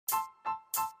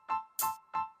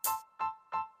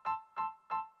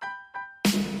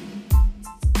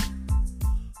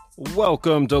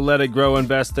Welcome to Let It Grow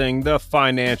Investing, the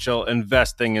financial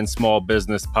investing in small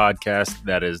business podcast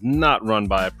that is not run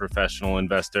by a professional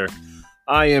investor.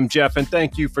 I am Jeff, and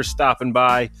thank you for stopping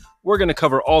by. We're going to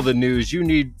cover all the news you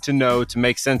need to know to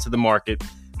make sense of the market,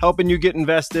 helping you get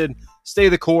invested, stay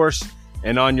the course,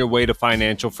 and on your way to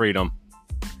financial freedom.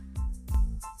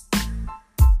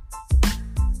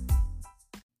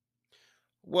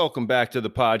 Welcome back to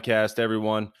the podcast,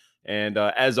 everyone. And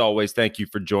as always, thank you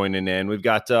for joining in. We've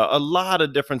got a lot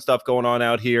of different stuff going on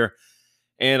out here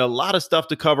and a lot of stuff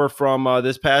to cover from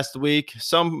this past week.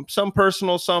 Some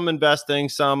personal, some investing,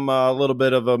 some a little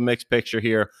bit of a mixed picture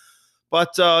here.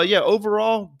 But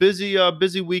overall,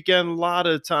 busy weekend, a lot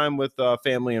of time with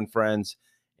family and friends,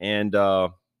 and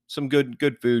some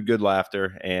good food, good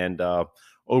laughter, and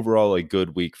overall a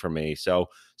good week for me. So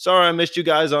sorry I missed you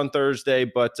guys on Thursday,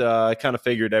 but I kind of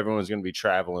figured everyone's going to be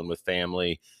traveling with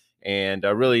family. And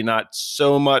really not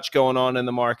so much going on in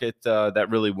the market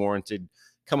that really warranted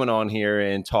coming on here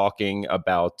and talking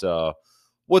about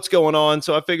what's going on.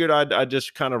 So I figured I'd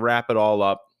just kind of wrap it all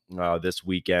up this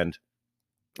weekend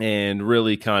and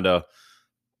really kind of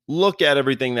look at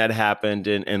everything that happened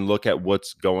and look at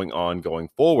what's going on going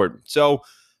forward. So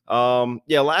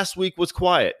last week was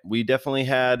quiet. We definitely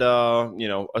had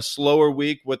a slower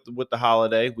week with the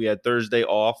holiday. We had Thursday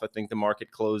off. I think the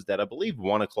market closed at, I believe,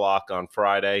 1:00 on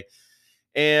Friday.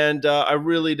 And I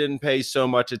really didn't pay so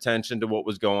much attention to what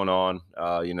was going on.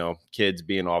 Kids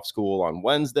being off school on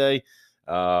Wednesday.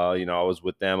 I was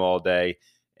with them all day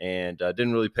and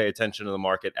didn't really pay attention to the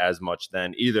market as much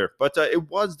then either. But it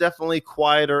was definitely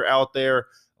quieter out there.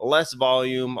 Less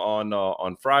volume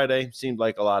on Friday. Seemed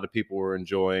like a lot of people were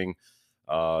enjoying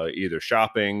either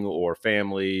shopping or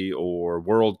family or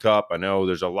World Cup. I know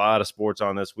there's a lot of sports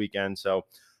on this weekend, so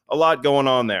a lot going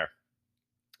on there.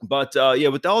 But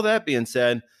with all that being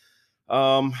said,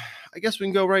 I guess we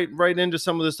can go right into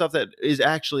some of the stuff that is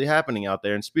actually happening out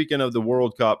there. And speaking of the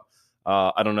World Cup,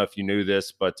 I don't know if you knew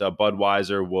this, but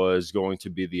Budweiser was going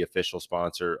to be the official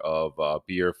sponsor of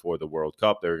beer for the World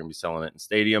Cup. They were going to be selling it in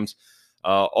stadiums.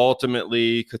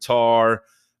 Ultimately, Qatar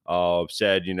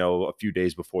said, a few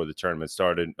days before the tournament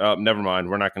started, never mind,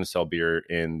 we're not going to sell beer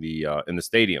in the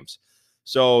stadiums.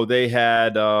 So they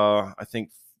had, I think,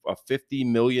 a $50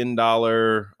 million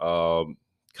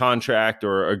contract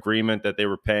or agreement that they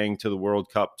were paying to the World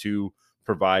Cup to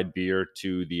provide beer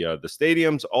to the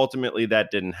stadiums. Ultimately,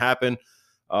 that didn't happen.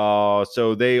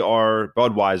 So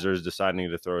Budweiser is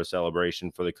deciding to throw a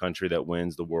celebration for the country that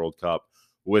wins the World Cup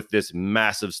with this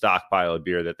massive stockpile of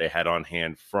beer that they had on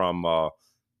hand from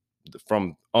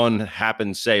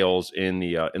unhappened sales in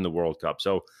the World Cup.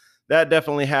 So that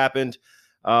definitely happened.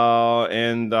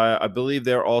 And I believe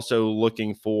they're also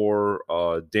looking for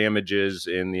damages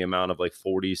in the amount of like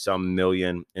 40-some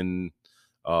million in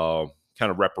kind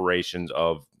of reparations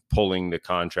of pulling the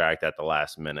contract at the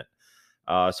last minute.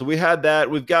 So we had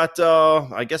that. We've got,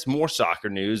 I guess, more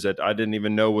soccer news that I didn't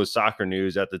even know was soccer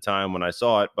news at the time when I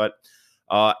saw it. But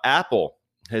Apple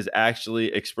has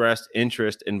actually expressed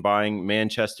interest in buying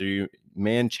Manchester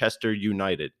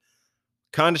United.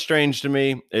 Kind of strange to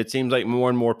me. It seems like more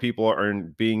and more people are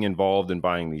being involved in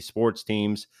buying these sports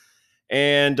teams.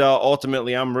 And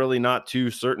ultimately, I'm really not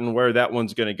too certain where that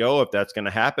one's going to go, if that's going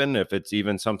to happen, if it's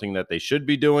even something that they should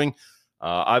be doing.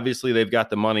 Obviously, they've got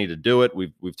the money to do it.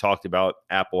 We've talked about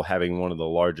Apple having one of the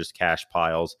largest cash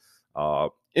piles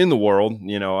in the world,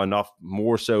 enough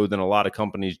more so than a lot of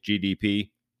companies'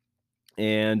 GDP.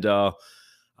 And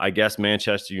I guess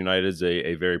Manchester United is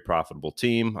a very profitable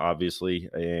team, obviously,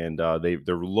 and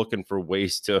they're looking for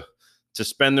ways to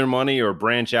spend their money or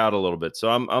branch out a little bit. So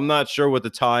I'm not sure what the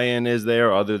tie-in is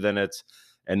there, other than it's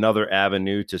another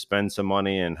avenue to spend some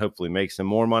money and hopefully make some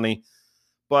more money.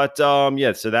 But so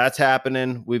that's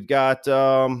happening. We've got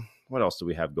what else do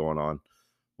we have going on?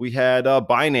 We had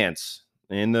Binance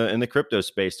in the crypto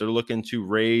space. They're looking to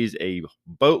raise a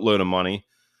boatload of money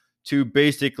to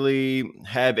basically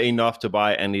have enough to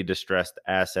buy any distressed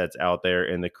assets out there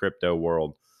in the crypto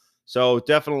world. So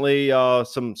definitely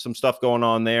some stuff going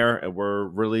on there, and we're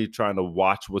really trying to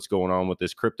watch what's going on with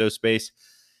this crypto space.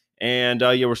 And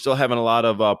we're still having a lot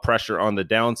of pressure on the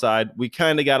downside. We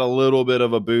kind of got a little bit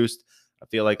of a boost. I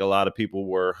feel like a lot of people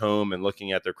were home and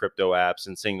looking at their crypto apps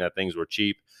and seeing that things were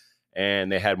cheap,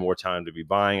 and they had more time to be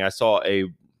buying. I saw a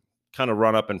kind of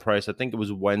run up in price. I think it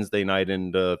was Wednesday night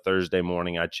into Thursday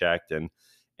morning I checked,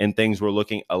 and things were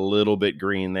looking a little bit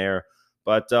green there.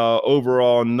 But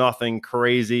overall, nothing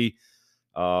crazy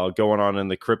going on in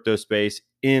the crypto space.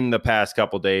 In the past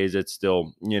couple days, it's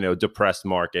still, depressed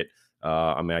market.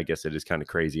 I guess it is kind of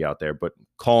crazy out there, but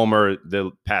calmer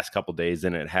the past couple days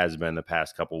than it has been the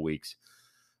past couple weeks.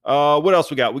 What else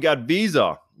we got? We got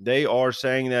Visa. They are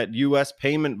saying that U.S.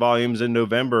 payment volumes in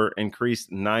November increased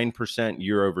 9%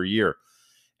 year over year.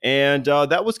 And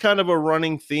that was kind of a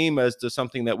running theme as to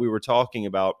something that we were talking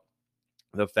about,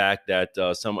 the fact that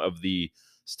some of the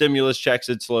stimulus checks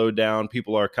had slowed down.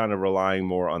 People are kind of relying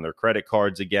more on their credit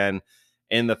cards again.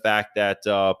 And the fact that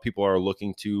people are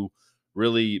looking to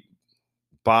really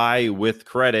buy with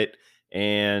credit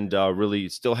and really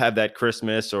still have that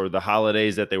Christmas or the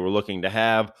holidays that they were looking to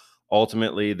have.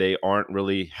 Ultimately, they aren't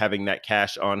really having that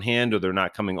cash on hand, or they're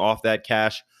not coming off that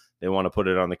cash. They want to put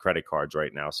it on the credit cards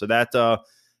right now. So that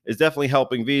is definitely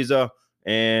helping Visa.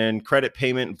 And credit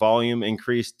payment volume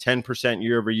increased 10%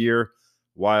 year over year,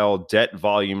 while debt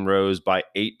volume rose by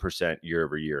 8% year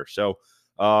over year. So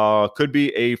could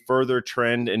be a further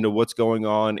trend into what's going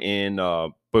on in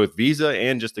both Visa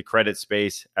and just the credit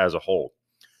space as a whole.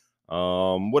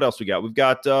 What else we got? We've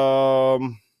got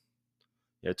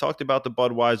talked about the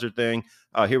Budweiser thing.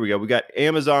 Here we go. We got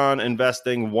Amazon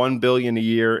investing $1 billion a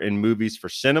year in movies for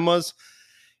cinemas.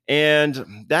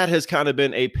 And that has kind of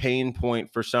been a pain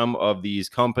point for some of these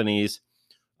companies,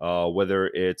 whether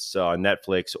it's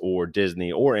Netflix or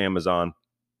Disney or Amazon.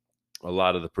 A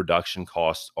lot of the production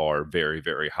costs are very,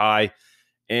 very high,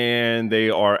 and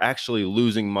they are actually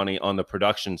losing money on the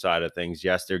production side of things.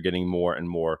 Yes, they're getting more and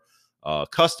more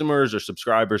customers or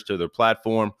subscribers to their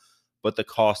platform, but the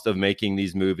cost of making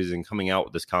these movies and coming out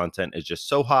with this content is just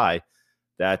so high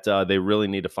that they really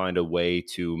need to find a way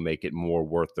to make it more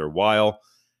worth their while.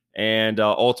 And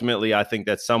ultimately, I think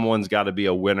that someone's got to be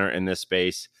a winner in this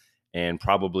space and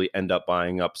probably end up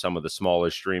buying up some of the smaller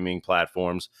streaming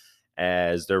platforms,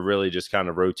 as they're really just kind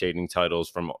of rotating titles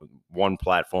from one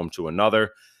platform to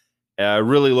another.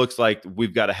 Really looks like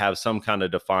we've got to have some kind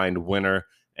of defined winner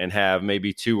and have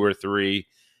maybe two or three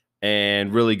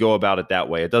and really go about it that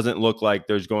way. It doesn't look like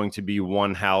there's going to be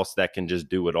one house that can just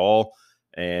do it all.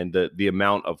 And the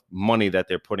amount of money that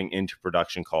they're putting into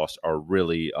production costs are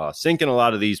really sinking a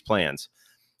lot of these plans.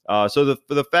 So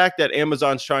the fact that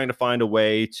Amazon's trying to find a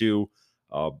way to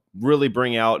really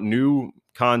bring out new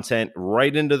content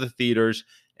right into the theaters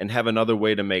and have another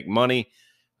way to make money.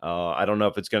 I don't know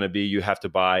if it's going to be you have to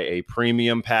buy a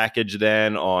premium package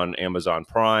then on Amazon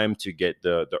Prime to get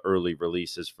the early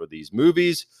releases for these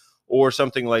movies, or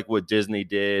something like what Disney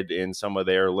did in some of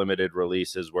their limited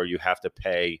releases where you have to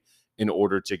pay in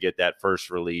order to get that first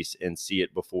release and see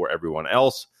it before everyone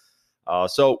else.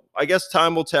 So I guess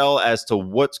time will tell as to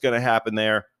what's going to happen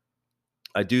there.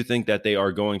 I do think that they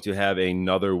are going to have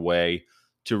another way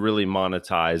to really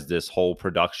monetize this whole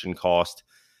production cost.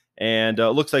 And it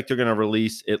looks like they're going to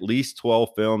release at least 12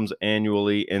 films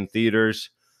annually in theaters.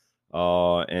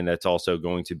 And that's also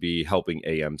going to be helping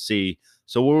AMC.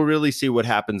 So we'll really see what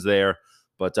happens there.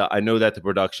 But I know that the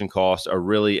production costs are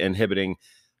really inhibiting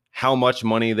how much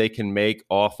money they can make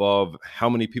off of how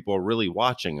many people are really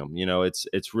watching them. You know, it's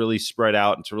really spread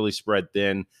out. It's really spread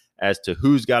thin as to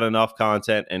who's got enough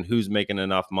content and who's making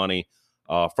enough money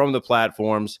from the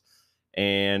platforms,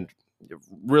 and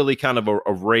really kind of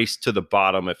a race to the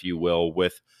bottom, if you will,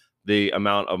 with the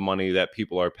amount of money that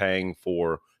people are paying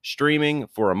for streaming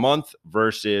for a month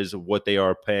versus what they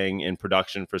are paying in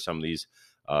production for some of these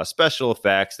special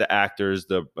effects, the actors,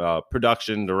 the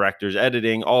production, directors,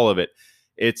 editing, all of it.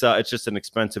 It's just an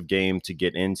expensive game to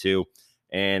get into,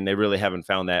 and they really haven't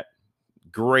found that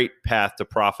great path to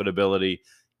profitability.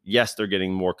 Yes, they're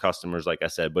getting more customers, like I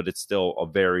said, but it's still a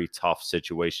very tough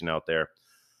situation out there.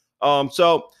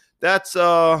 So that's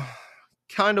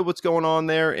kind of what's going on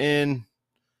there in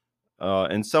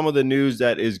some of the news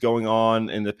that is going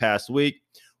on in the past week.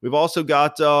 We've also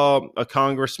got a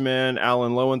congressman,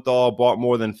 Alan Lowenthal, bought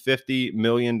more than $50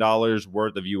 million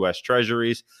worth of U.S.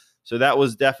 treasuries. So that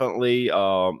was definitely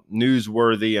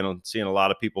newsworthy, and I'm seeing a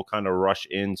lot of people kind of rush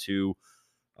into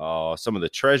some of the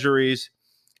treasuries.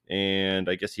 And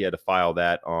I guess he had to file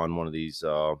that on one of these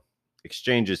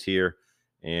exchanges here.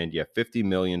 And yeah, $50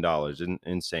 million,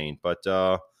 insane. But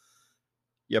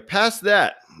yeah, past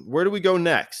that, where do we go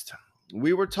next?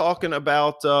 We were talking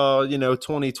about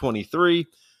 2023.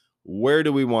 Where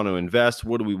do we want to invest?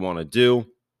 What do we want to do?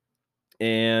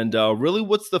 And really,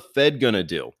 what's the Fed going to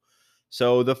do?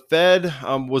 So the Fed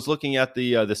was looking at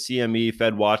the CME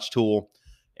Fed Watch tool,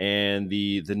 and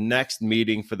the next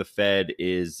meeting for the Fed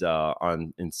is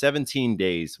in 17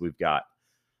 days. We've got.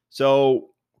 So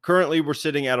currently we're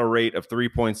sitting at a rate of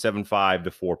 3.75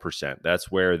 to 4%.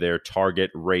 That's where their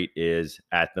target rate is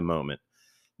at the moment.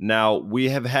 Now, we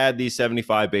have had these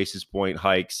 75 basis point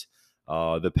hikes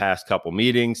the past couple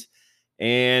meetings,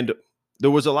 and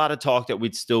there was a lot of talk that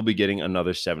we'd still be getting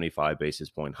another 75 basis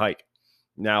point hike.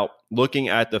 Now, looking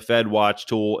at the Fed Watch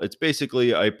tool, it's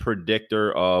basically a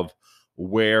predictor of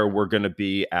where we're going to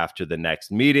be after the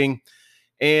next meeting.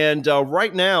 And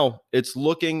right now, it's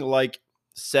looking like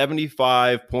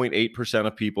 75.8%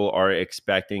 of people are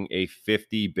expecting a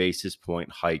 50 basis point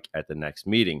hike at the next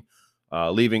meeting,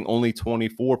 leaving only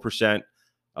 24%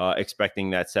 expecting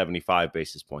that 75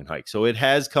 basis point hike. So it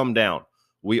has come down.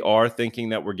 We are thinking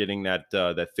that we're getting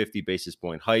that 50 basis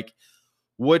point hike,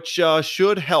 which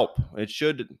should help. It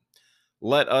should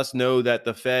let us know that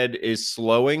the Fed is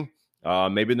slowing.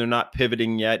 Maybe they're not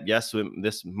pivoting yet. Yes,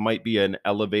 this might be an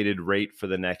elevated rate for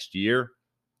the next year,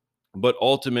 but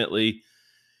ultimately,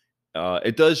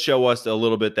 it does show us a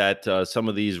little bit that some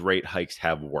of these rate hikes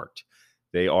have worked.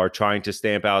 They are trying to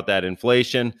stamp out that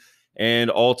inflation, and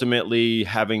ultimately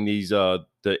having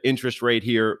the interest rate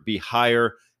here be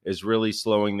higher is really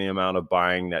slowing the amount of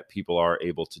buying that people are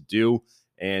able to do,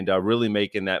 and really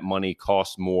making that money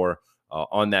cost more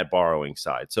on that borrowing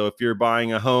side. So if you're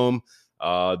buying a home,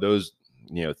 those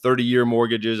 30-year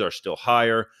mortgages are still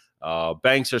higher.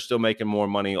 Banks are still making more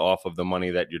money off of the money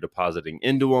that you're depositing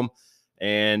into them.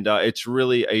 And it's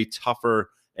really a tougher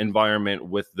environment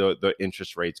with the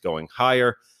interest rates going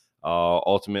higher.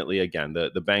 Ultimately, again,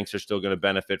 the banks are still going to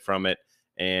benefit from it,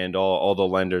 and all the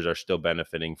lenders are still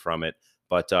benefiting from it.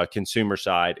 But consumer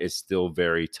side is still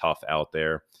very tough out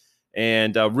there.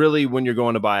 And really, when you're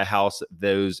going to buy a house,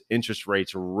 those interest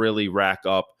rates really rack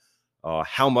up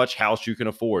how much house you can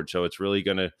afford. So it's really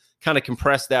going to kind of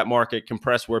compress that market,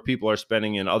 compress where people are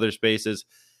spending in other spaces.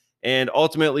 And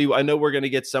ultimately, I know we're going to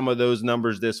get some of those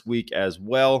numbers this week as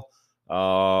well.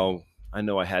 I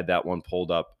know I had that one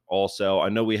pulled up also. I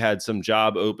know we had some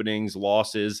job openings,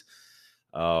 losses,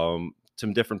 some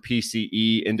different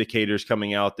PCE indicators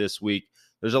coming out this week.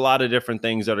 There's a lot of different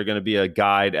things that are going to be a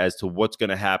guide as to what's going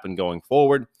to happen going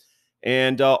forward.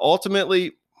 And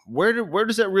ultimately, where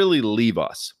does that really leave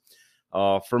us?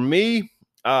 For me,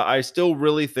 I still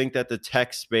really think that the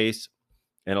tech space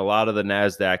and a lot of the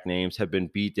NASDAQ names have been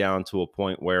beat down to a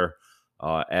point where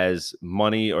as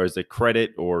money or as the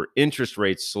credit or interest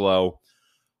rates slow,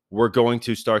 we're going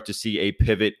to start to see a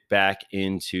pivot back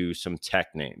into some tech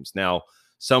names. Now,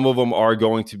 some of them are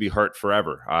going to be hurt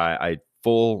forever. I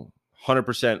full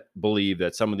 100% believe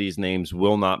that some of these names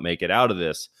will not make it out of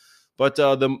this. But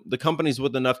the companies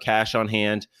with enough cash on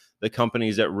hand, the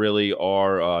companies that really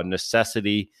are a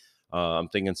necessity, I'm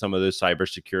thinking some of those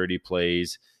cybersecurity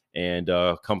plays, and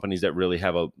companies that really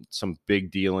have some big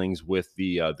dealings with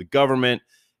the government,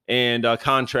 and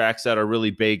contracts that are really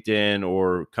baked in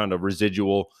or kind of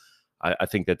residual, I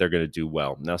think that they're going to do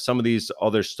well. Now, some of these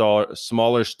other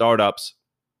smaller startups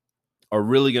are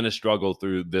really going to struggle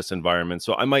through this environment.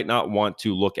 So I might not want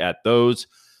to look at those,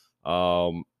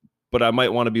 but I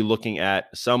might want to be looking at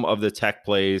some of the tech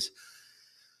plays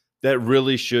that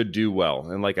really should do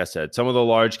well. And like I said, some of the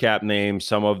large cap names,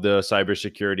 some of the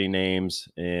cybersecurity names,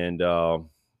 and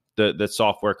the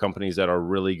software companies that are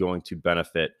really going to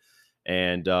benefit.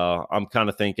 And I'm kind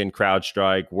of thinking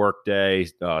CrowdStrike, Workday,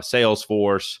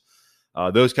 Salesforce,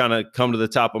 those kind of come to the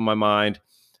top of my mind.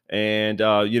 And,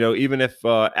 even if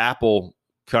Apple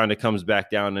kind of comes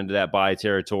back down into that buy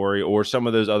territory, or some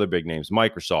of those other big names,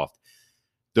 Microsoft,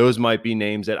 those might be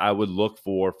names that I would look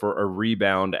for a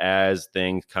rebound as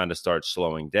things kind of start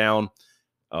slowing down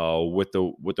with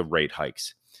the rate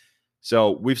hikes.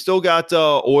 So we've still got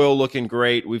oil looking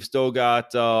great. We've still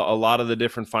got a lot of the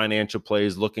different financial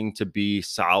plays looking to be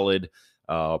solid.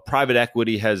 Private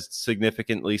equity has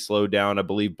significantly slowed down. I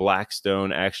believe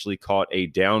Blackstone actually caught a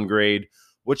downgrade,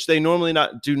 which they normally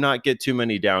do not get too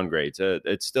many downgrades.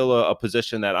 It's still a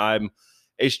position that I'm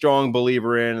a strong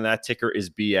believer in, and that ticker is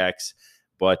BX.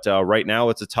 But right now,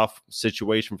 it's a tough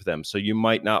situation for them. So you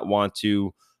might not want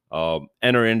to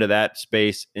enter into that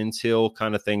space until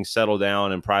kind of things settle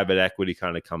down and private equity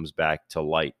kind of comes back to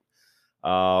light.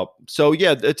 So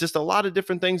yeah, it's just a lot of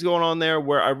different things going on there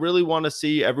where I really want to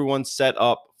see everyone set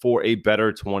up for a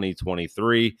better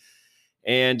 2023.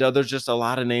 And there's just a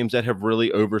lot of names that have really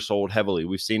oversold heavily.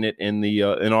 We've seen it in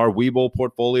in our Webull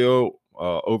portfolio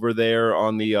over there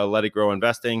on the Let It Grow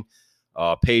Investing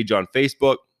page on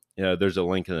Facebook. There's a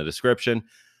link in the description.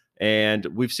 And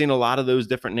we've seen a lot of those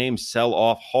different names sell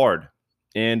off hard.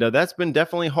 And that's been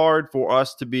definitely hard for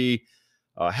us to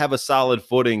have a solid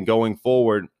footing going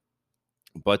forward.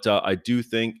 But I do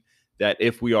think that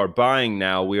if we are buying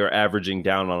now, we are averaging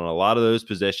down on a lot of those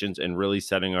positions and really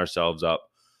setting ourselves up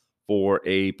for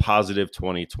a positive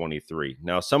 2023.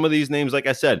 Now, some of these names, like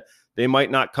I said, they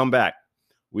might not come back.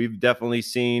 We've definitely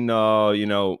seen,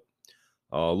 looking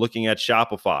at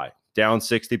Shopify, down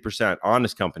 60%,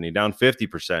 Honest Company, down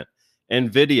 50%,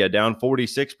 NVIDIA, down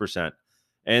 46%.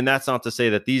 And that's not to say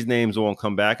that these names won't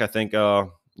come back. I think,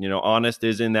 Honest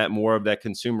is in that more of that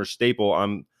consumer staple.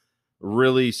 I'm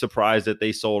really surprised that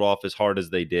they sold off as hard as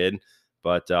they did,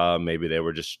 but maybe they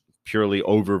were just purely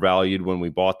overvalued when we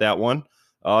bought that one.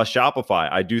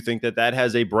 Shopify, I do think that that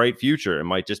has a bright future. It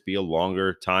might just be a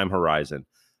longer time horizon.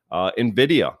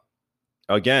 Nvidia,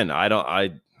 again, I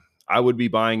would be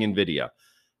buying Nvidia.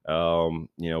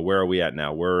 Where are we at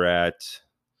now? We're at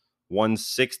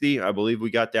 160. I believe we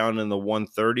got down in the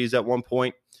 130s at one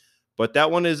point, but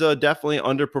that one is definitely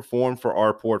underperformed for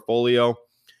our portfolio.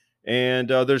 And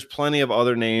there's plenty of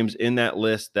other names in that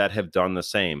list that have done the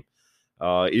same.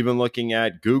 Even looking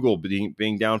at Google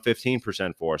being down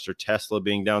 15% for us, or Tesla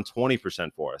being down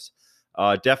 20% for us.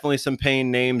 Definitely some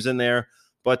pain names in there,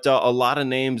 but a lot of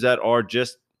names that are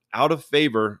just out of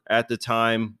favor at the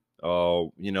time.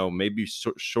 Maybe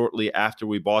shortly after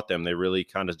we bought them, they really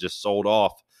kind of just sold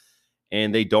off,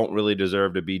 and they don't really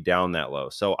deserve to be down that low.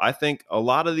 So I think a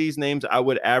lot of these names I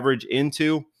would average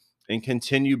into and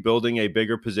continue building a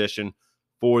bigger position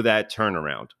for that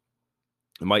turnaround.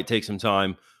 It might take some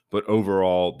time, but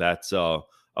overall, that's a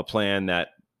plan that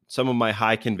some of my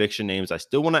high conviction names I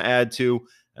still want to add to,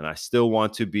 and I still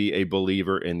want to be a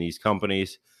believer in these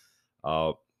companies.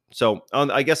 I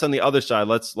guess on the other side,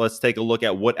 let's take a look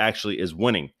at what actually is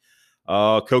winning.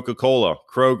 Coca-Cola,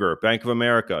 Kroger, Bank of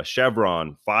America,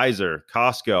 Chevron, Pfizer,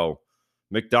 Costco,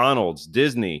 McDonald's,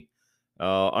 Disney,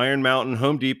 Iron Mountain,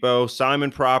 Home Depot,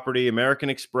 Simon Property, American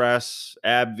Express,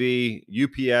 AbbVie,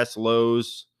 UPS,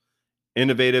 Lowe's,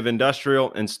 Innovative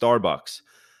Industrial, and Starbucks.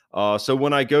 So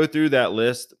when I go through that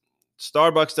list,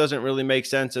 Starbucks doesn't really make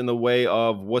sense in the way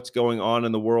of what's going on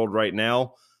in the world right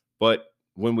now. But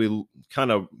when we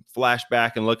kind of flash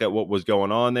back and look at what was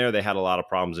going on there, they had a lot of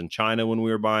problems in China when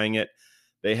we were buying it.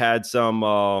 They had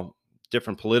some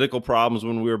different political problems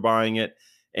when we were buying it,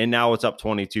 and now it's up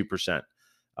 22%.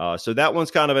 So that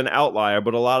one's kind of an outlier,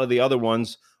 but a lot of the other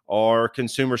ones are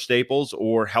consumer staples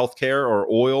or healthcare or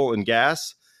oil and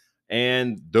gas,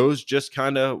 and those just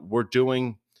kind of were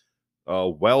doing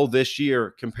well this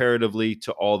year comparatively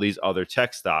to all these other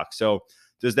tech stocks. So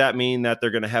does that mean that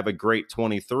they're going to have a great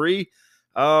 23?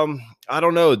 I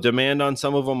don't know. Demand on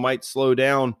some of them might slow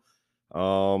down.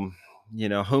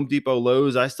 Home Depot,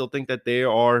 Lowe's, I still think that they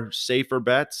are safer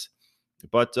bets,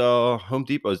 but Home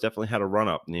Depot has definitely had a run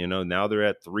up. Now they're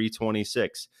at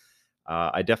 326.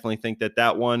 I definitely think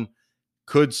that one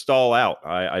could stall out.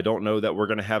 I don't know that we're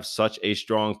going to have such a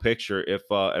strong picture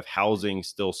if housing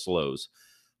still slows.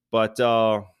 But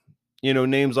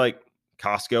names like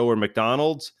Costco or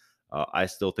McDonald's, I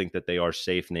still think that they are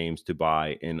safe names to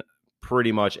buy in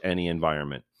pretty much any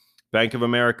environment. Bank of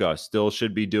America still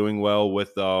should be doing well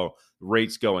with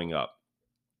rates going up.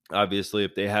 Obviously,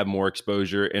 if they have more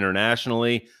exposure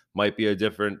internationally, might be a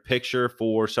different picture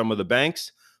for some of the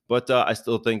banks, but I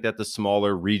still think that the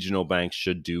smaller regional banks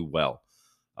should do well.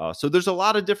 So there's a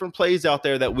lot of different plays out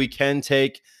there that we can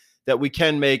take, that we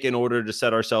can make in order to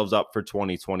set ourselves up for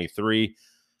 2023.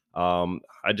 I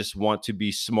just want to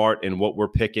be smart in what we're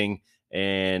picking,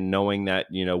 and knowing that,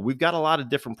 we've got a lot of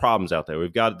different problems out there.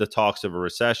 We've got the talks of a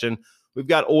recession. We've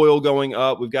got oil going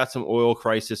up. We've got some oil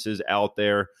crises out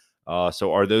there.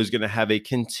 So are those going to have a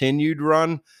continued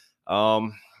run?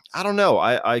 I don't know.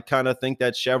 I kind of think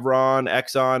that Chevron,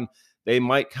 Exxon, they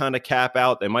might kind of cap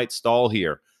out. They might stall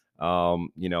here,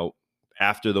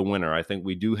 after the winter. I think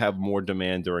we do have more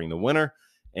demand during the winter,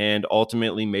 and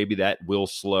ultimately maybe that will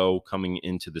slow coming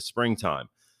into the springtime.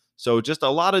 So just a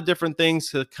lot of different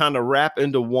things to kind of wrap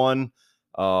into one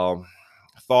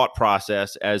thought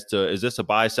process as to, is this a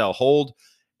buy, sell, hold?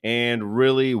 And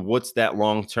really, what's that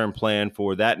long-term plan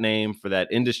for that name, for that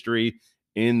industry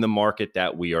in the market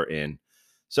that we are in?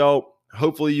 So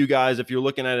hopefully you guys, if you're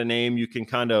looking at a name, you can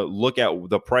kind of look at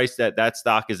the price that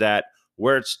stock is at,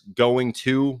 where it's going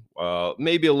to,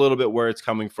 maybe a little bit where it's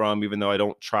coming from, even though I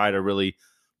don't try to really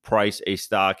price a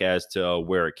stock as to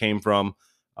where it came from.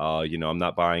 I'm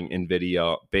not buying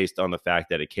Nvidia based on the fact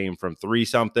that it came from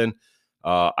 3-something.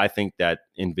 I think that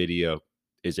Nvidia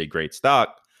is a great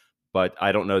stock, but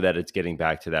I don't know that it's getting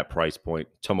back to that price point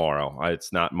tomorrow.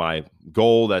 It's not my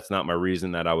goal. That's not my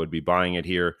reason that I would be buying it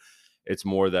here. It's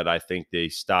more that I think the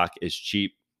stock is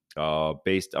cheap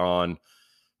based on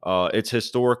its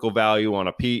historical value, on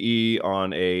a PE,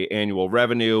 on a annual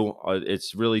revenue.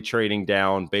 It's really trading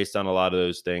down based on a lot of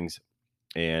those things,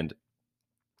 and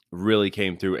really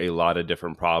came through a lot of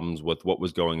different problems with what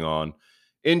was going on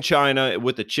in China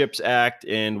with the CHIPS Act,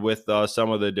 and with some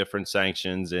of the different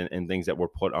sanctions and things that were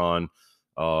put on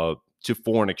to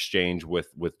foreign exchange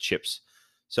with chips.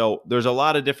 So there's a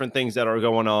lot of different things that are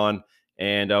going on,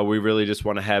 and we really just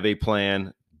want to have a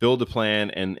plan, build a plan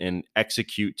and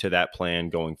execute to that plan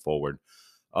going forward.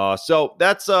 So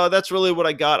that's really what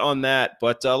I got on that.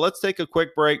 But let's take a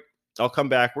quick break. I'll come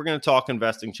back. We're going to talk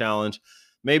investing challenge,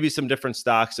 maybe some different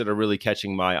stocks that are really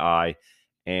catching my eye,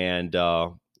 and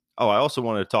I also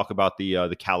wanted to talk about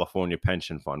the California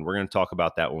Pension Fund. We're going to talk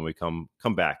about that when we come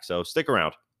back. So stick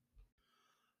around.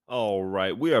 All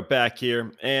right, we are back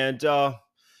here, and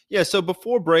yeah. So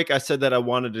before break, I said that I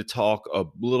wanted to talk a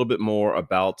little bit more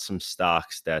about some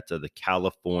stocks that the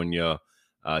California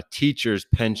Teachers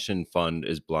Pension Fund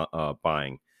is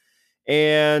buying,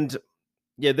 and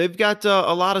yeah, they've got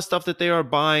a lot of stuff that they are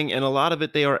buying, and a lot of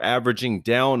it they are averaging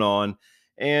down on,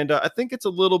 and I think it's a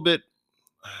little bit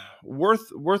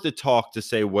worth a talk to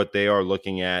say what they are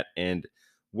looking at and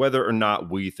whether or not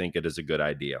we think it is a good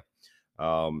idea.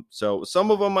 So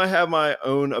some of them I have my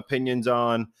own opinions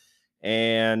on,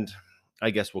 and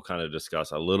I guess we'll kind of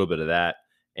discuss a little bit of that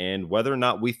and whether or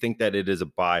not we think that it is a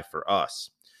buy for us.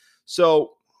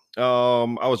 So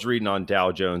I was reading on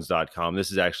dowjones.com.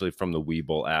 This is actually from the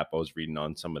Webull app. I was reading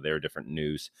on some of their different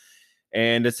news.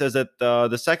 And it says that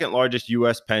the second largest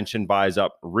U.S. pension buys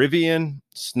up Rivian,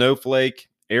 Snowflake,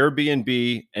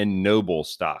 Airbnb, and Noble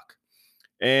stock.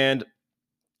 And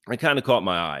it kind of caught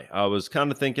my eye. I was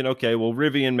kind of thinking, okay, well,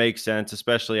 Rivian makes sense,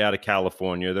 especially out of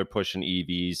California. They're pushing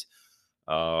EVs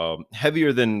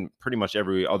heavier than pretty much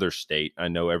every other state. I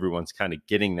know everyone's kind of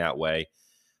getting that way.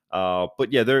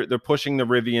 But yeah, they're pushing the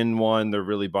Rivian one. They're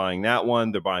really buying that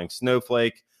one. They're buying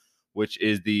Snowflake, which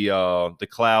is the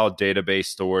cloud database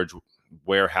storage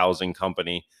warehousing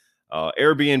company.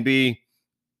 Airbnb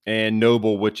and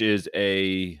Noble, which is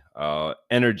a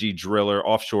energy driller,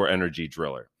 offshore energy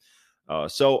driller.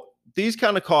 So these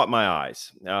kind of caught my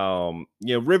eyes.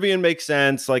 Rivian makes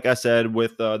sense, like I said,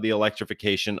 with the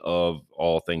electrification of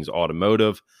all things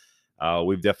automotive.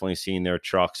 We've definitely seen their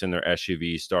trucks and their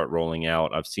SUVs start rolling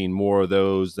out. I've seen more of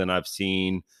those than I've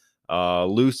seen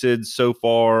Lucids so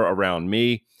far around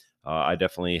me. I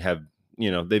definitely have,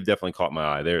 they've definitely caught my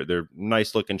eye. They're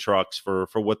nice looking trucks for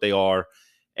what they are.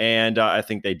 And I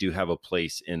think they do have a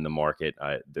place in the market.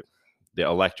 The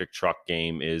electric truck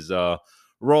game is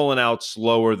rolling out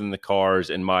slower than the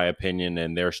cars, in my opinion,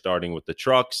 and they're starting with the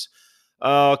trucks,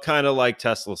 kind of like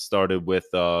Tesla started with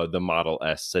the Model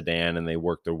S sedan, and they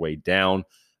worked their way down.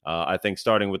 I think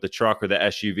starting with the truck or the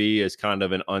SUV is kind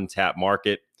of an untapped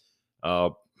market.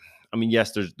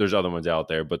 Yes, there's other ones out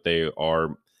there, but they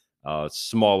are a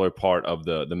smaller part of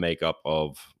the makeup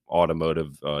of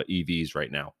automotive EVs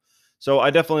right now. So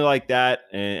I definitely like that,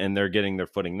 and they're getting their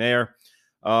footing there.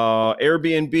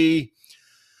 Airbnb.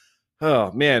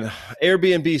 Oh, man,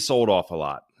 Airbnb sold off a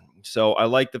lot. So I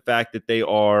like the fact that they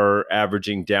are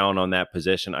averaging down on that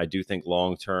position. I do think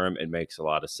long term it makes a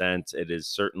lot of sense. It is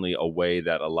certainly a way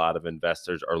that a lot of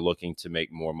investors are looking to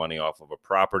make more money off of a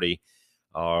property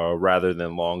rather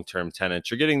than long term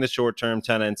tenants. You're getting the short term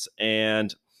tenants.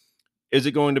 And is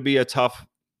it going to be a tough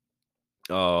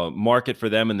market for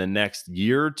them in the next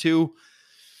year or two?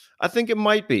 I think it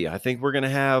might be. I think we're going to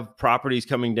have properties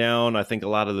coming down. I think a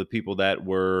lot of the people that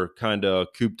were kind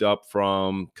of cooped up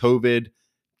from COVID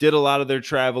did a lot of their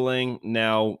traveling.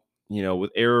 Now, with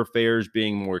airfares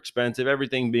being more expensive,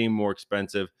 everything being more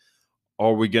expensive,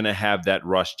 are we going to have that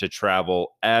rush to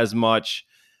travel as much?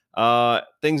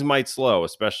 Things might slow,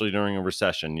 especially during a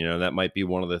recession. That might be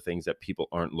one of the things that people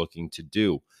aren't looking to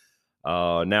do.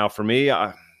 Now, for me,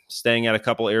 staying at a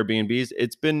couple Airbnbs,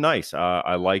 it's been nice.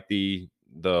 I like the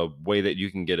way that you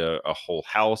can get a whole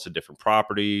house, a different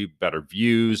property, better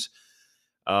views.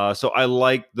 So I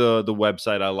like the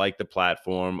website. I like the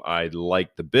platform. I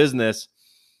like the business.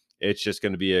 It's just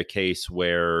going to be a case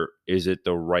where, is it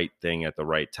the right thing at the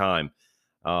right time?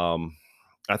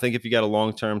 I think if you got a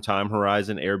long-term time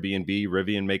horizon, Airbnb,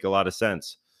 Rivian make a lot of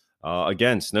sense.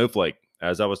 Again, Snowflake,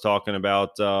 as I was talking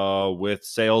about with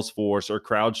Salesforce or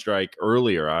CrowdStrike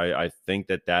earlier, I think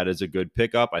that is a good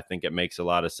pickup. I think it makes a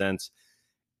lot of sense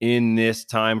in this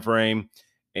time frame,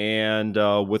 and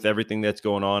with everything that's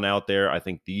going on out there, I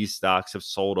think these stocks have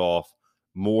sold off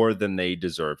more than they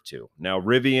deserve to. Now,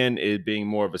 Rivian, is being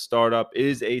more of a startup,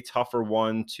 is a tougher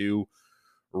one to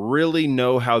really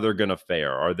know how they're going to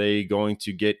fare. Are they going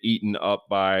to get eaten up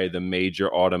by the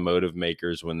major automotive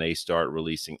makers when they start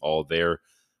releasing all their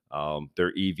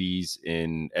EVs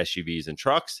in SUVs and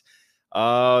trucks?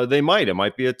 They might. It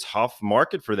might be a tough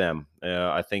market for them.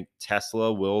 I think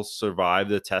Tesla will survive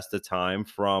the test of time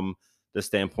from the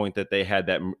standpoint that they had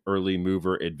that early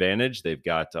mover advantage. They've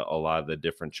got a lot of the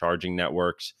different charging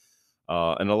networks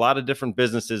and a lot of different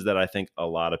businesses that I think a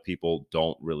lot of people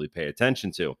don't really pay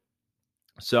attention to.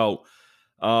 So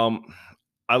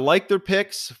I like their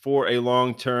picks for a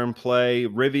long-term play.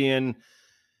 Rivian,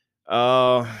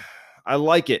 Uh, I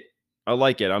like it. I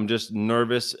like it. I'm just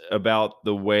nervous about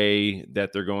the way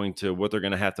that what they're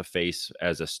going to have to face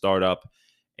as a startup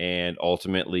and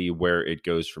ultimately where it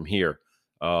goes from here.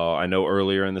 I know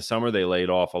earlier in the summer they laid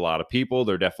off a lot of people.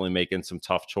 They're definitely making some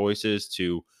tough choices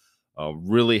to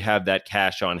really have that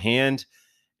cash on hand.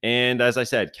 And as I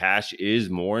said, cash is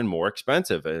more and more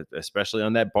expensive, especially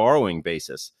on that borrowing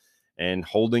basis. And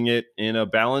holding it in a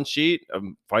balance sheet,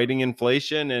 fighting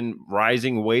inflation and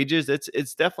rising wages,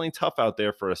 it's definitely tough out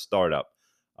there for a startup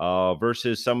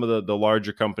versus some of the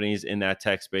larger companies in that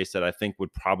tech space that I think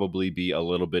would probably be a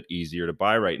little bit easier to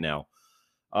buy right now.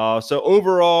 So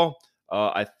overall,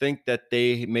 I think that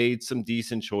they made some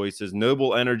decent choices.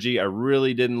 Noble Energy, I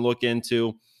really didn't look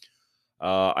into.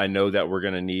 I know that we're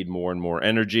going to need more and more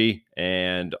energy,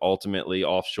 and ultimately,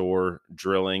 offshore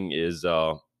drilling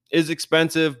is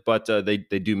expensive, but they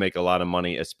do make a lot of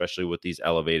money, especially with these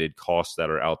elevated costs that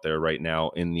are out there right now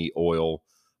in the oil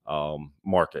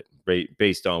market,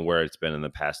 based on where it's been in the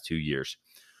past 2 years.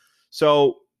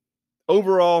 So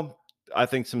overall, I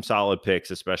think some solid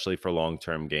picks, especially for long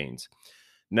term gains.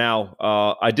 Now,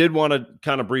 I did want to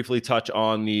kind of briefly touch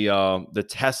on the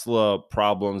Tesla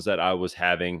problems that I was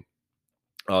having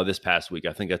this past week.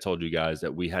 I think I told you guys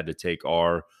that we had to take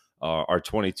our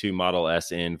 22 Model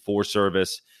S in for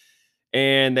service,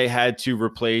 and they had to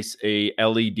replace a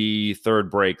LED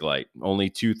third brake light. Only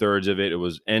 2/3 of it. It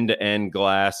was end to end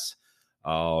glass.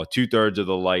 2/3 of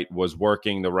the light was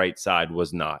working. The right side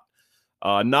was not.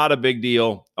 Not a big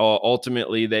deal.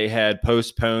 Ultimately, they had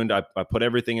postponed. I put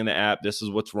everything in the app. This is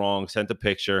what's wrong. Sent a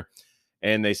picture,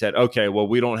 and they said, "Okay, well,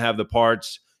 we don't have the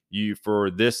parts you for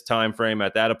this time frame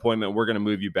at that appointment. We're going to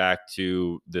move you back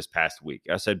to this past week."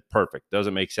 I said, "Perfect.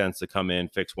 Doesn't make sense to come in,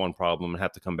 fix one problem, and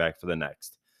have to come back for the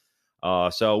next."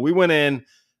 So we went in,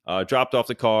 dropped off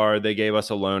the car. They gave us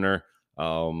a loaner,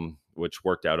 which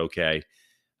worked out okay.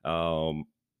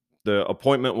 The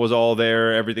appointment was all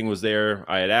there. Everything was there.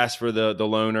 I had asked for the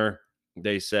loaner.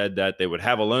 They said that they would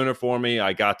have a loaner for me.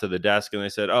 I got to the desk and they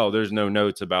said, "Oh, there's no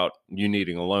notes about you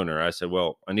needing a loaner." I said,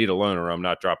 "Well, I need a loaner. I'm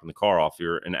not dropping the car off.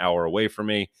 You're an hour away from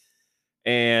me."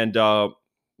 And,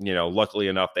 luckily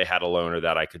enough, they had a loaner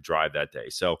that I could drive that day.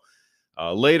 So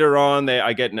later on,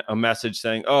 I get a message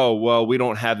saying, "Oh, well, we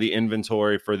don't have the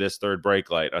inventory for this third brake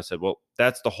light." I said, "Well,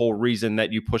 that's the whole reason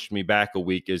that you pushed me back a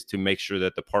week, is to make sure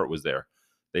that the part was there."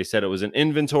 They said it was an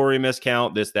inventory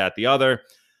miscount, this, that, the other.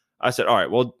 I said, "All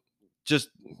right, well, just,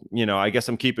 I guess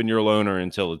I'm keeping your loaner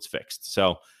until it's fixed."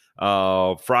 So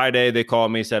Friday, they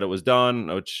called me, said it was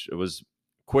done, which it was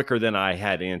quicker than I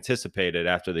had anticipated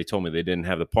after they told me they didn't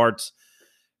have the parts.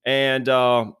 And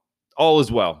all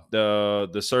is well.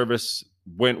 The service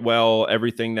went well.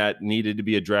 Everything that needed to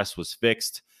be addressed was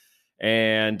fixed.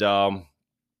 And so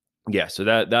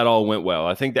that all went well.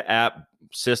 I think the app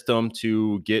system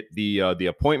to get the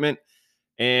appointment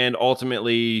and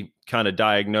ultimately kind of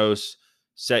diagnose,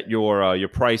 set your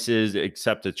prices,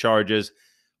 accept the charges,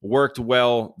 worked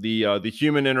well. The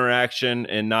human interaction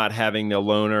and not having the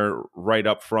loaner right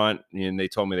up front, and they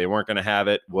told me they weren't going to have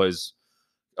it, was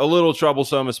a little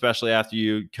troublesome, especially after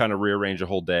you kind of rearrange a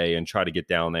whole day and try to get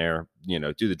down there,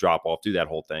 do the drop off, do that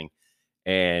whole thing,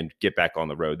 and get back on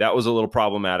the road. That was a little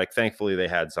problematic. Thankfully, they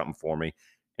had something for me,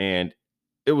 and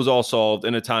it was all solved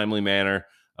in a timely manner.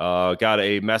 Got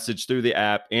a message through the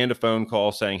app and a phone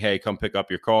call saying, "Hey, come pick up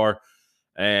your car."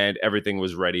 And everything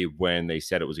was ready when they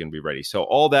said it was going to be ready. So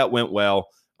all that went well.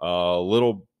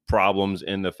 Little problems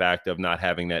in the fact of not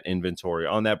having that inventory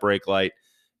on that brake light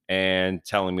and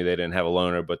telling me they didn't have a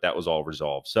loaner, but that was all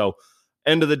resolved. So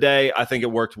end of the day, I think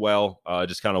it worked well.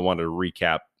 Just kind of wanted to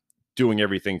recap. Doing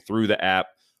everything through the app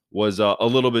was a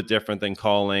little bit different than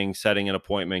calling, setting an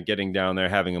appointment, getting down there,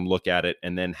 having them look at it,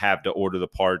 and then have to order the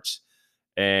parts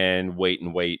and wait,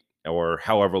 or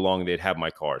however long they'd have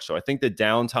my car. So I think the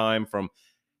downtime from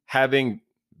having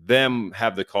them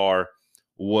have the car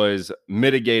was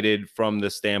mitigated from the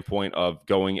standpoint of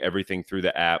going everything through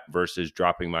the app versus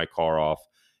dropping my car off,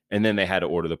 and then they had to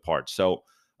order the parts. So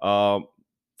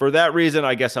for that reason,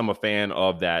 I guess I'm a fan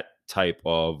of that type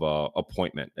of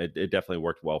appointment. It definitely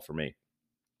worked well for me.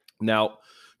 Now,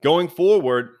 going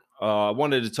forward, I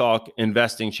wanted to talk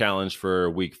investing challenge for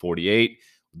week 48.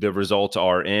 The results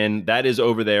are in. That is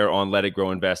over there on Let It Grow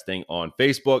Investing on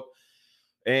Facebook.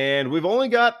 And we've only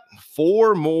got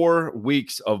 4 more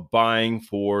weeks of buying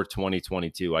for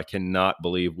 2022. I cannot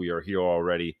believe we are here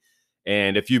already.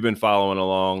 And if you've been following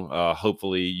along,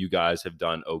 hopefully you guys have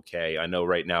done okay. I know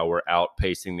right now we're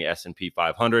outpacing the S&P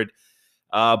 500,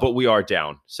 but we are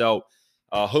down. So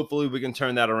hopefully we can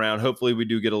turn that around. Hopefully we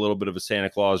do get a little bit of a Santa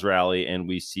Claus rally and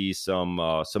we see some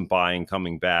buying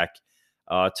coming back.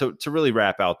 to really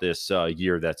wrap out this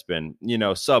year that's been,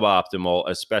 suboptimal,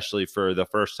 especially for the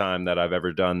first time that I've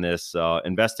ever done this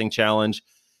investing challenge,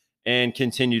 and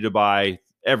continue to buy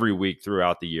every week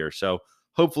throughout the year. So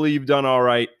hopefully you've done all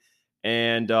right.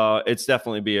 And it's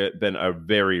definitely been a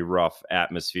very rough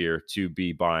atmosphere to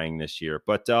be buying this year.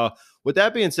 But with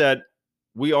that being said,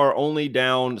 we are only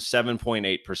down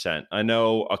 7.8%. I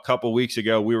know a couple weeks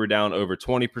ago we were down over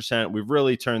 20%. We've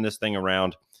really turned this thing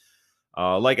around.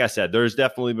 Like I said, there's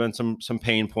definitely been some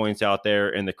pain points out there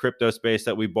in the crypto space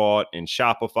that we bought, in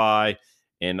Shopify,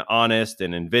 in Honest,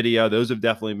 and Nvidia. Those have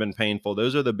definitely been painful.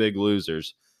 Those are the big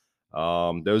losers.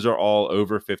 Those are all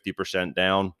over 50%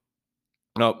 down.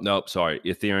 Nope, sorry.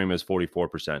 Ethereum is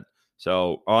 44%.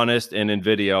 So Honest and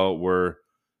Nvidia were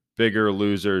bigger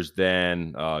losers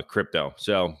than crypto.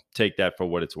 So take that for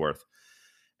what it's worth.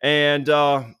 And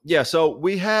so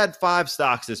we had 5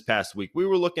 stocks this past week. We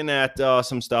were looking at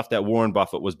some stuff that Warren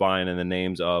Buffett was buying in the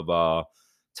names of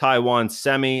Taiwan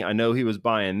Semi. I know he was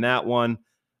buying that one.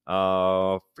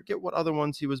 Forget what other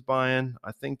ones he was buying.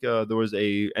 I think there was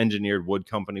a engineered wood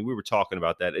company. We were talking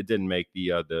about that. It didn't make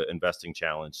the investing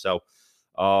challenge. So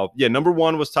number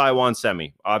 1 was Taiwan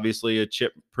Semi, obviously a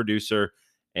chip producer,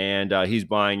 and he's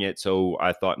buying it. So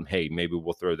I thought, hey, maybe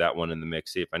we'll throw that one in the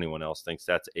mix, see if anyone else thinks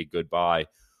that's a good buy.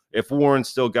 If Warren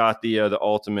still got the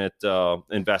ultimate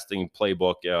investing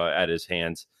playbook at his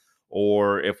hands,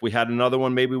 or if we had another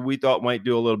one, maybe we thought might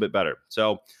do a little bit better.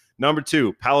 So number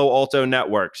 2, Palo Alto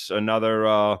Networks,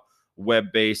 another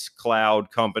web-based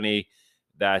cloud company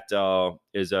that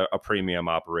is a premium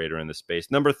operator in the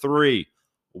space. Number 3,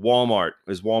 Walmart.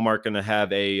 Is Walmart going to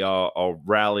have a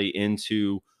rally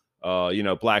into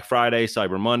Black Friday,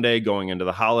 Cyber Monday, going into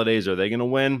the holidays? Are they going to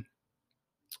win?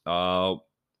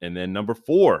 And then number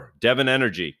 4, Devon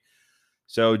Energy.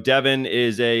 So Devon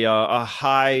is a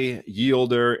high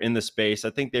yielder in the space.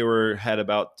 I think they had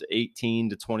about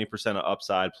 18 to 20% of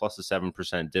upside plus a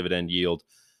 7% dividend yield.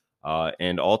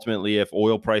 And ultimately, if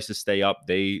oil prices stay up,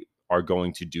 they are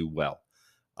going to do well.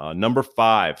 Number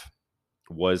 5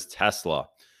 was Tesla,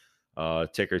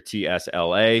 ticker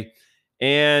TSLA.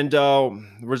 And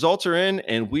results are in,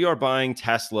 and we are buying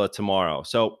Tesla tomorrow.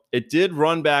 So it did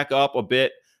run back up a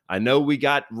bit. I know we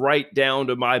got right down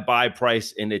to my buy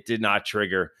price, and it did not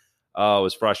trigger. It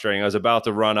was frustrating. I was about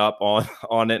to run up on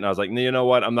it, and I was like, you know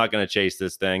what? I'm not going to chase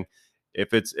this thing.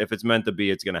 If it's meant to be,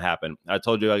 it's going to happen. I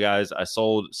told you guys I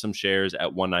sold some shares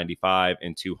at 195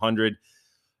 and 200,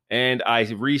 and I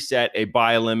reset a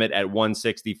buy limit at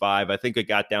 165. I think it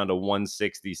got down to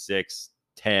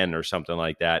 166.10 or something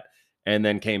like that, and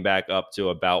then came back up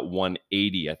to about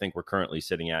 180. I think we're currently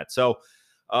sitting at. So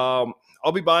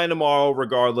I'll be buying tomorrow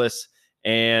regardless.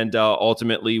 And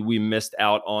ultimately, we missed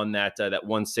out on that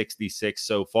 166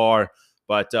 so far.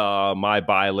 But my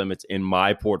buy limits in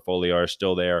my portfolio are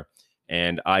still there,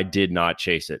 and I did not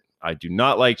chase it. I do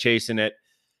not like chasing it.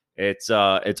 It's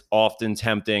often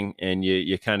tempting, and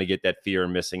you kind of get that fear of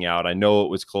missing out. I know it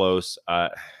was close. I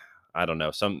don't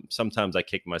know. Sometimes I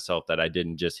kick myself that I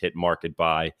didn't just hit market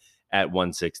buy at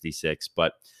 166.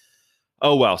 But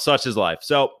oh well, such is life.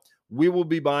 So we will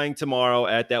be buying tomorrow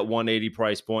at that 180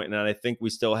 price point, and I think we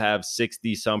still have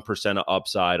 60% of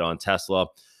upside on Tesla.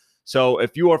 So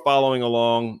if you are following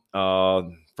along,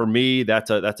 for me, that's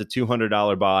a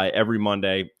 $200 buy every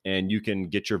Monday, and you can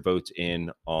get your votes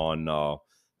in on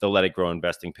the Let It Grow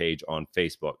Investing page on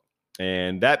Facebook.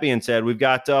 And that being said, we've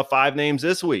got 5 names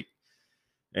this week,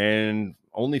 and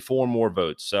only 4 more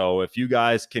votes. So if you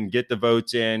guys can get the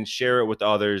votes in, share it with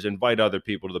others, invite other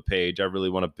people to the page. I really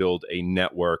want to build a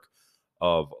network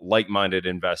of like-minded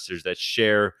investors that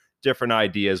share different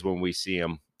ideas when we see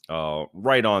them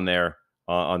right on there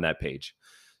on that page.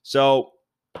 So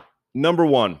number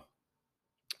 1,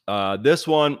 this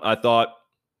one I thought,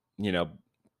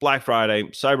 Black Friday,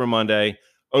 Cyber Monday,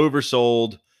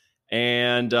 oversold.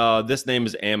 And this name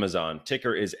is Amazon.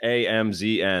 Ticker is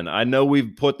AMZN. I know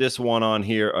we've put this one on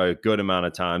here a good amount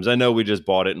of times. I know we just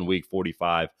bought it in week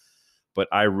 45, but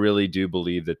I really do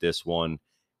believe that this one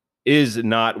is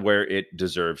not where it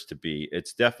deserves to be.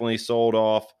 It's definitely sold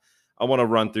off. I want to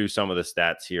run through some of the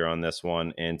stats here on this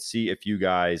one and see if you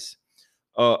guys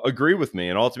agree with me.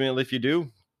 And ultimately, if you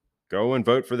do, go and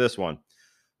vote for this one.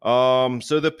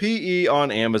 So the PE on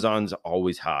Amazon's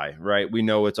always high, right? We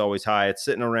know it's always high. It's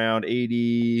sitting around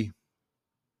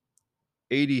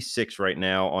 86 right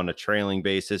now on a trailing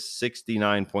basis,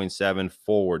 69.7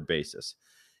 forward basis.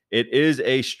 It is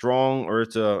a strong,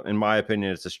 in my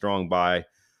opinion, it's a strong buy,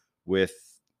 with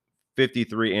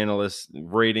 53 analysts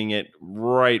rating it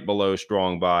right below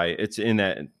strong buy. It's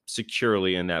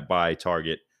securely in that buy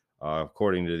target,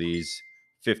 according to these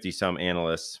 50 some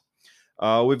analysts.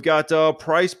 We've got a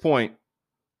price point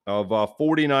of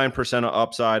 49% of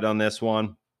upside on this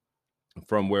one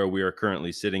from where we are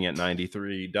currently sitting at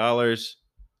 $93.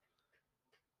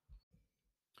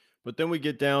 But then we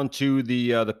get down to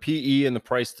the PE and the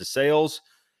price to sales.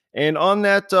 And on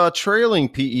that trailing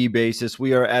PE basis,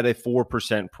 we are at a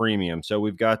 4% premium. So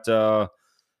we've got a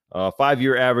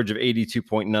 5-year average of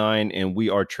 82.9, and we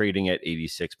are trading at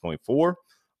 86.4.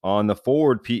 On the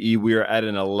forward PE, we are at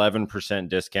an 11%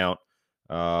 discount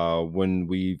when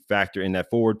we factor in that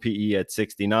forward PE at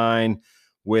 69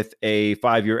 with a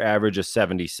 5-year average of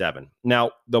 77.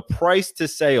 Now, the price to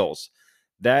sales,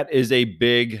 that is a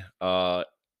big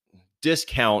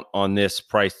discount on this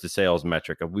price to sales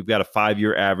metric. We've got a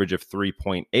 5-year average of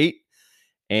 3.8,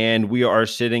 and we are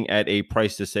sitting at a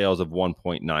price to sales of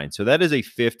 1.9. So that is a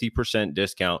 50%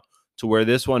 discount to where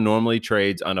this one normally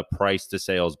trades on a price to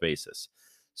sales basis.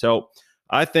 So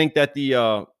I think that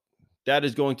that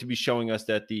is going to be showing us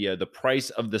that the price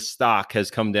of the stock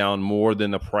has come down more than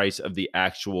the price of the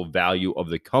actual value of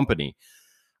the company.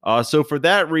 So for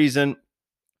that reason,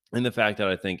 and the fact that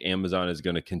I think Amazon is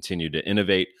going to continue to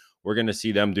innovate, we're going to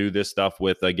see them do this stuff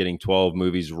with getting 12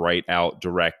 movies right out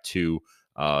direct to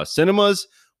cinemas.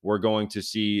 We're going to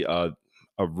see a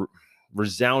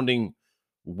resounding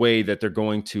way that they're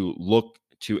going to look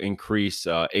to increase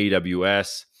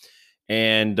AWS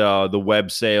and the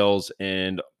web sales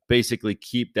and basically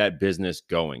keep that business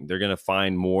going. They're going to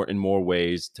find more and more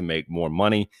ways to make more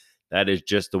money. That is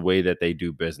just the way that they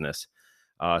do business.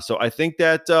 So I think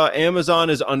that Amazon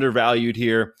is undervalued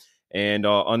here. And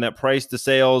on that price to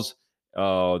sales,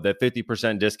 that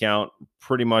 50% discount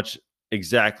pretty much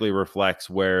exactly reflects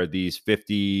where these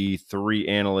 53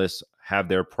 analysts have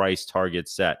their price target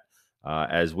set,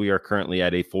 as we are currently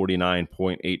at a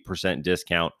 49.8%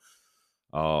 discount,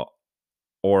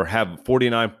 or have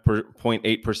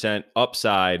 49.8%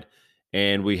 upside,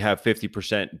 and we have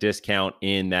 50% discount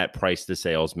in that price to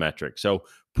sales metric. So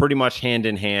pretty much hand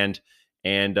in hand,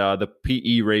 and the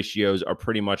PE ratios are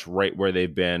pretty much right where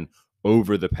they've been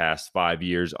over the past 5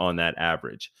 years on that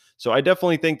average. So I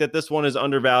definitely think that this one is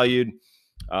undervalued.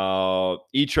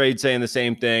 E-Trade saying the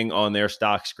same thing on their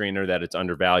stock screener, that it's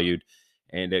undervalued,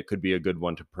 and it could be a good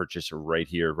one to purchase right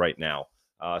here, right now.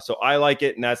 So I like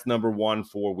it, and that's number one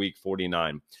for week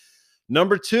 49.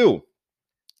 Number two,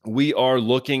 we are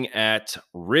looking at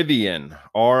Rivian,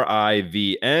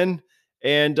 RIVN,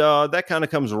 and that kind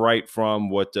of comes right from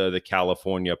what the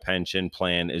California pension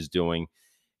plan is doing,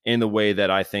 in the way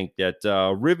that I think that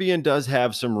Rivian does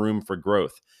have some room for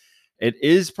growth. It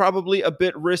is probably a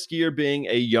bit riskier being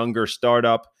a younger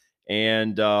startup,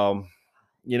 and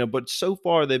but so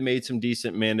far they've made some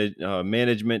decent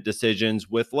management decisions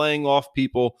with laying off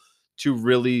people to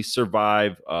really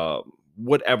survive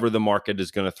whatever the market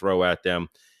is going to throw at them.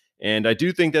 And I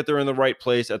do think that they're in the right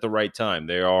place at the right time.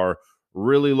 They are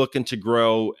really looking to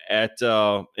grow at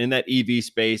in that EV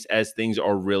space as things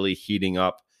are really heating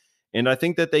up. And I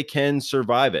think that they can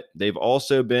survive it. They've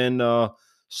also been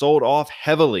sold off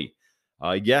heavily.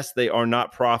 Yes, they are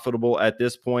not profitable at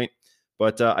this point,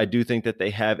 but I do think that they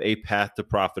have a path to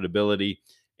profitability.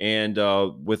 And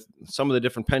with some of the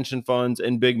different pension funds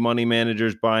and big money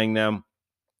managers buying them,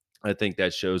 I think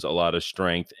that shows a lot of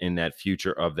strength in that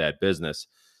future of that business.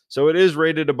 So it is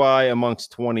rated to buy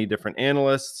amongst 20 different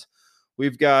analysts.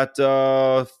 We've got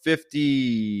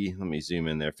 50, let me zoom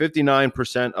in there,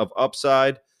 59% of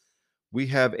upside. We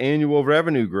have annual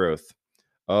revenue growth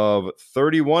of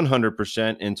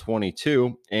 3,100% in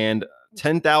 22 and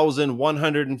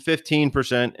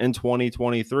 10,115% in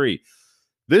 2023.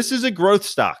 This is a growth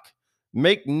stock.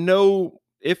 Make no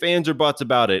ifs, ands, or buts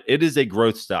about it. It is a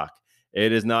growth stock.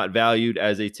 It is not valued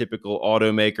as a typical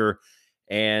automaker,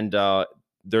 and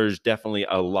there's definitely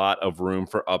a lot of room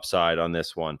for upside on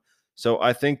this one. So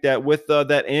I think that with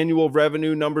that annual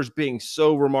revenue numbers being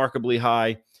so remarkably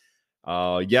high,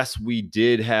 yes, we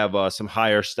did have some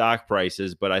higher stock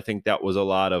prices, but I think that was a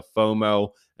lot of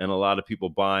FOMO and a lot of people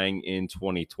buying in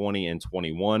 2020 and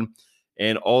 21.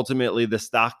 And ultimately, the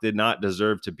stock did not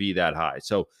deserve to be that high.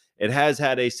 So it has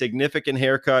had a significant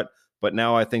haircut, but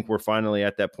now I think we're finally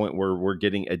at that point where we're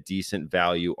getting a decent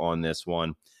value on this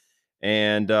one.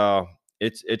 And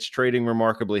it's trading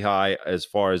remarkably high as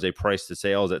far as a price to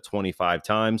sales at 25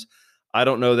 times. I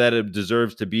don't know that it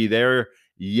deserves to be there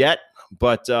yet,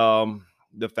 but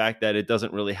the fact that it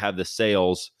doesn't really have the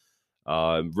sales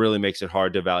really makes it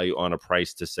hard to value on a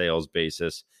price to sales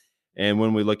basis. And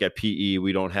when we look at PE,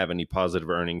 we don't have any positive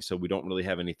earnings, so we don't really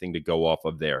have anything to go off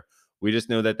of there. We just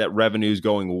know that that revenue is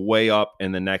going way up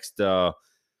in the next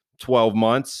 12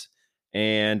 months.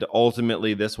 And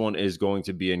ultimately, this one is going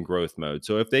to be in growth mode.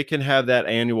 So if they can have that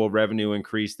annual revenue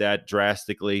increase that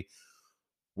drastically,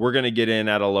 we're going to get in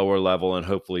at a lower level and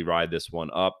hopefully ride this one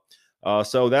up.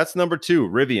 So that's number 2,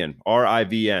 Rivian,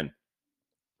 RIVN.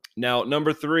 Now,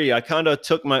 number 3, I kind of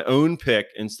took my own pick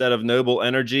instead of Noble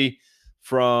Energy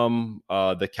from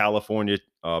the California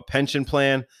pension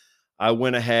plan. I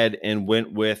went ahead and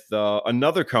went with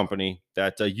another company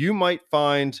that you might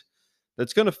find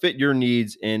that's going to fit your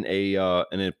needs in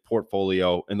a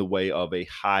portfolio in the way of a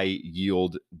high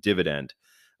yield dividend.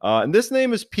 And this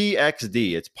name is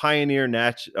PXD. It's Pioneer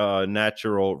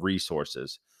Natural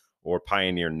Resources, or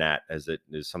Pioneer Nat, as it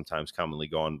is sometimes commonly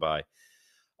gone by.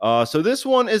 So this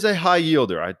one is a high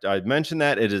yielder. I mentioned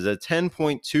that it is a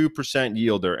 10.2%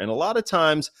 yielder. And a lot of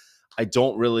times I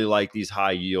don't really like these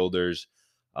high yielders.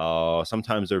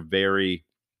 Sometimes they're very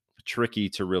tricky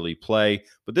to really play,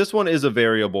 but this one is a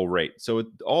variable rate. So it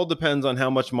all depends on how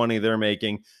much money they're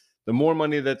making. The more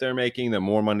money that they're making, the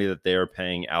more money that they're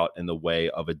paying out in the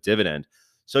way of a dividend.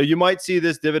 So you might see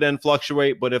this dividend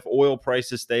fluctuate, but if oil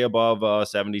prices stay above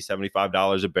 $70,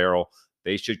 $75 a barrel,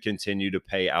 they should continue to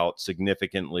pay out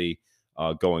significantly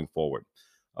going forward.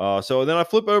 So then I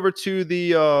flip over to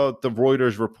the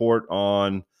Reuters report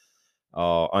on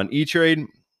E-Trade,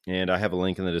 and I have a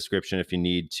link in the description if you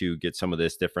need to get some of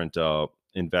this different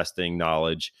investing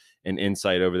knowledge and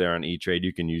insight over there on E-Trade.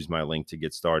 You can use my link to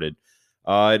get started.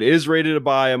 It is rated a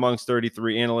buy amongst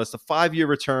 33 analysts, a 5-year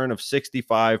return of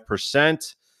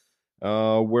 65%.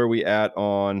 Where we at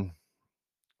on?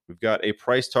 We've got a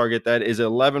price target that is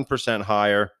 11%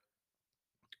 higher.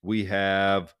 We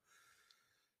have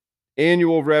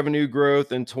annual revenue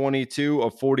growth in 22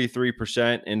 of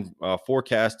 43% and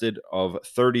forecasted of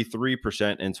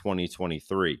 33% in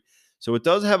 2023. So it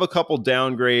does have a couple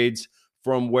downgrades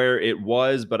from where it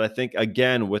was, but I think,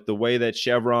 again, with the way that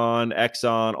Chevron,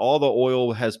 Exxon, all the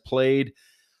oil has played,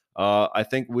 I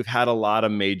think we've had a lot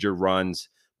of major runs,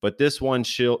 but this one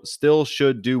still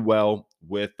should do well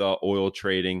with oil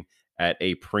trading at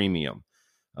a premium.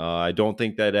 I don't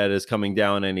think that is coming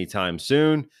down anytime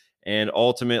soon. And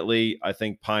ultimately, I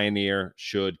think Pioneer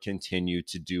should continue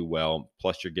to do well.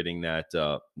 Plus, you're getting that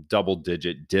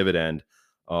double-digit dividend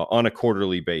on a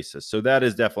quarterly basis. So that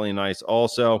is definitely nice.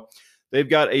 Also, they've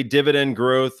got a dividend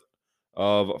growth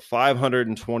of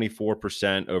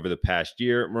 524% over the past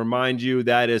year. Remind you,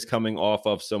 that is coming off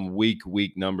of some weak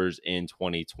numbers in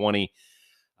 2020.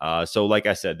 So like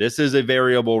I said, this is a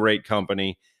variable rate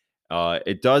company.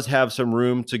 It does have some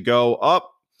room to go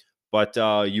up, but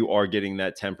you are getting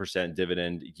that 10%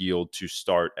 dividend yield to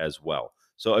start as well.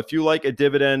 So if you like a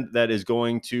dividend that is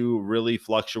going to really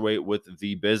fluctuate with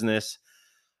the business,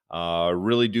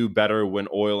 really do better when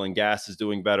oil and gas is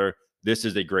doing better, this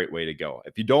is a great way to go.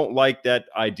 If you don't like that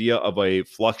idea of a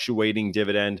fluctuating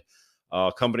dividend,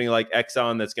 a company like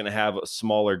Exxon that's going to have a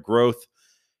smaller growth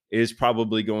is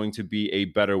probably going to be a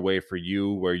better way for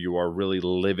you, where you are really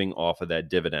living off of that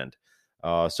dividend.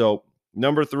 So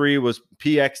number 3 was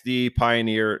PXD,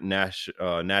 Pioneer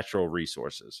Natural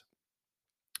Resources.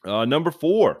 Number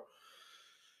 4,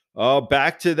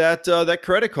 back to that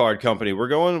credit card company.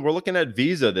 We're looking at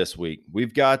Visa this week.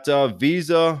 We've got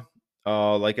Visa.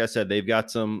 Like I said, they've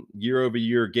got some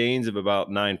year-over-year gains of about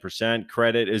 9%.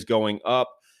 Credit is going up,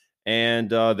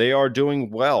 and they are doing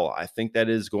well. I think that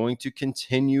is going to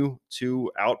continue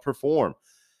to outperform.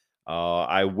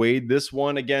 I weighed this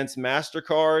one against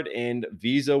MasterCard, and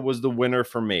Visa was the winner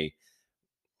for me.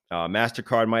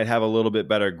 MasterCard might have a little bit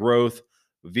better growth.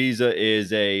 Visa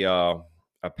is a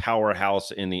powerhouse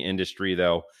in the industry,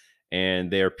 though,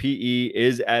 and their PE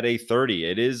is at a 30.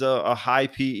 It is a high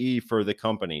PE for the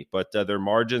company, but their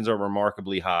margins are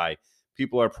remarkably high.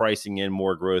 People are pricing in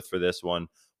more growth for this one,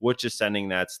 which is sending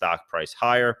that stock price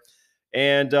higher.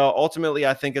 And ultimately,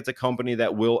 I think it's a company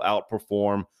that will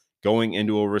outperform going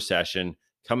into a recession,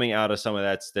 coming out of some of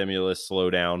that stimulus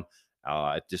slowdown.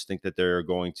 I just think that they're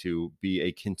going to be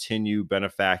a continued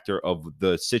benefactor of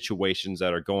the situations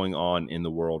that are going on in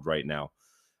the world right now.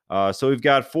 So we've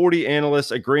got 40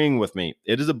 analysts agreeing with me.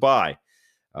 It is a buy.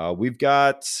 We've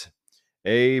got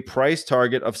a price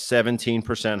target of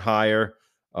 17% higher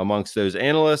amongst those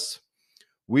analysts.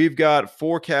 We've got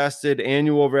forecasted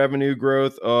annual revenue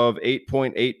growth of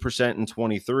 8.8% in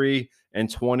 23 and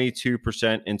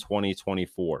 22% in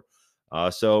 2024.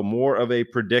 So more of a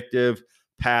predictive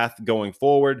path going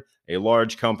forward, a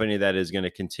large company that is going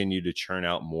to continue to churn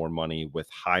out more money with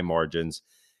high margins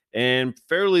and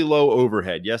fairly low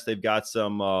overhead. Yes, they've got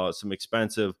some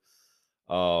expensive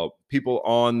people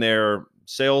on their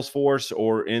sales force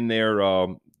or in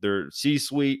their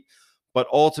C-suite, but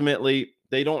ultimately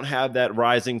they don't have that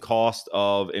rising cost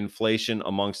of inflation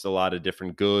amongst a lot of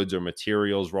different goods or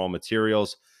materials, raw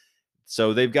materials.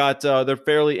 So they've got they're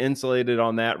fairly insulated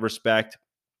on that respect,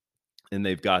 and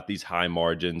they've got these high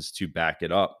margins to back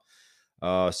it up.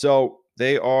 So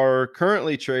they are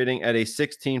currently trading at a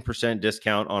 16%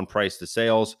 discount on price to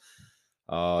sales,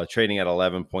 trading at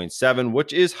 11.7,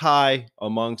 which is high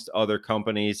amongst other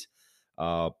companies,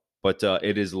 but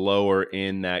it is lower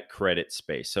in that credit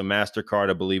space. So MasterCard,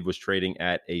 I believe, was trading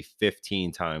at a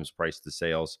 15 times price to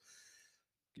sales.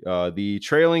 The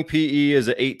trailing PE is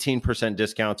an 18%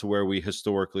 discount to where we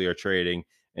historically are trading,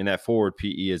 and that forward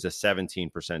PE is a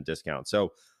 17% discount.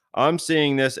 So I'm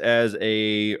seeing this as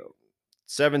a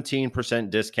 17%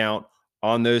 discount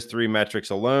on those three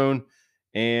metrics alone.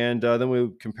 And then we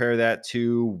compare that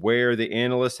to where the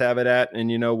analysts have it at.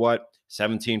 And you know what?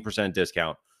 17%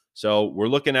 discount. So we're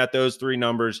looking at those three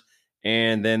numbers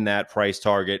and then that price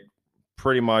target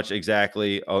pretty much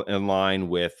exactly in line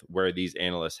with where these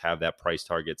analysts have that price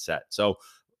target set. So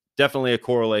definitely a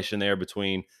correlation there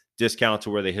between discount to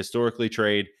where they historically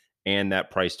trade and that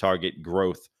price target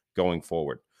growth going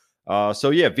forward. So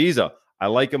yeah, Visa, I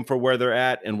like them for where they're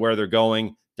at and where they're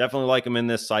going. Definitely like them in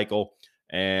this cycle,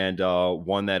 and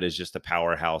one that is just a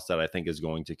powerhouse that I think is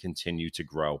going to continue to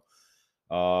grow.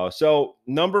 So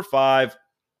number 5,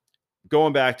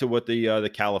 going back to what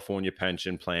the California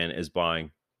pension plan is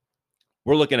buying,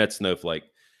 we're looking at Snowflake.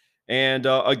 And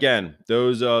again,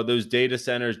 those data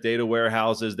centers, data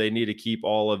warehouses, they need to keep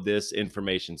all of this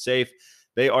information safe.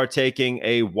 They are taking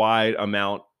a wide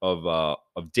amount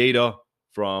of data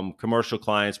from commercial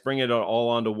clients, bringing it all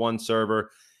onto one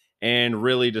server, and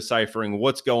really deciphering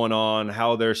what's going on,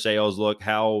 how their sales look,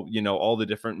 how all the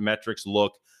different metrics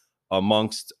look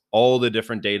amongst all the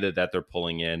different data that they're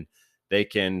pulling in. They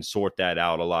can sort that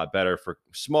out a lot better for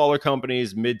smaller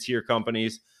companies, mid-tier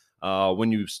companies.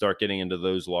 When you start getting into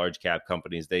those large cap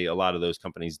companies, a lot of those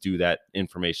companies do that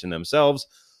information themselves,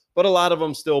 but a lot of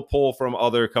them still pull from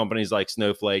other companies like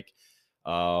Snowflake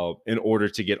in order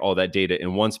to get all that data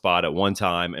in one spot at one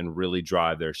time and really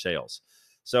drive their sales.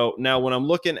 So now when I'm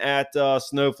looking at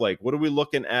Snowflake, what are we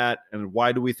looking at, and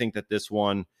why do we think that this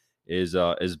one is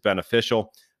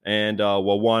beneficial? And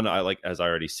well, one, I like, as I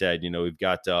already said, we've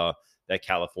got that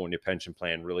California pension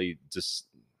plan really just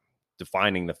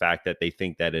defining the fact that they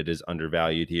think that it is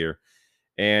undervalued here.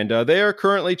 And they are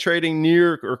currently trading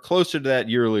near or closer to that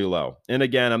yearly low. And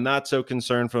again, I'm not so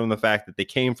concerned from the fact that they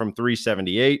came from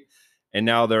 378 and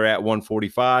now they're at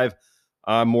 145.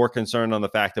 I'm more concerned on the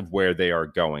fact of where they are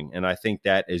going. And I think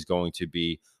that is going to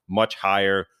be much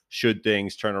higher should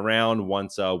things turn around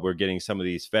once we're getting some of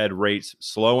these Fed rates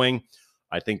slowing.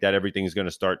 I think that everything is going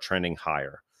to start trending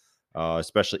higher,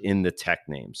 especially in the tech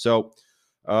names. So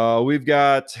we've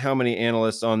got how many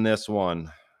analysts on this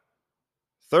one?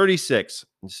 36.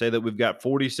 Say that we've got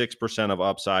 46% of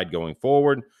upside going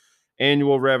forward.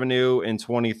 Annual revenue in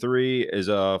 23 is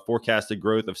a forecasted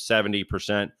growth of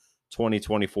 70%.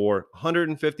 2024,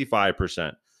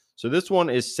 155%. So this one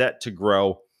is set to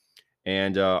grow.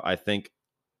 And I think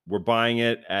we're buying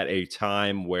it at a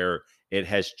time where it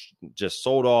has just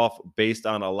sold off based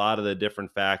on a lot of the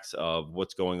different facts of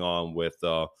what's going on with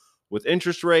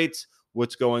interest rates,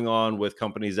 what's going on with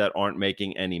companies that aren't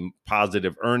making any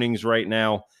positive earnings right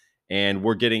now. And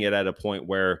we're getting it at a point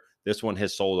where this one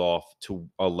has sold off to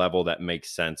a level that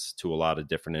makes sense to a lot of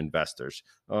different investors,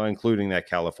 including that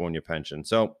California pension.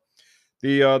 So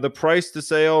the price to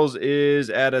sales is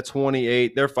at a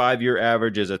 28. Their 5-year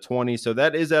average is a 20. So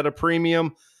that is at a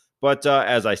premium. But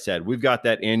as I said, we've got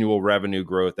that annual revenue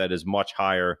growth that is much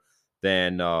higher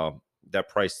than that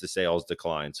price to sales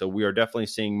decline. So we are definitely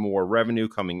seeing more revenue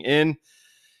coming in,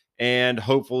 and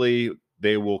hopefully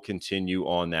they will continue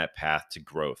on that path to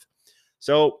growth.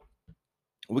 So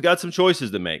we got some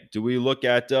choices to make. Do we look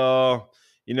at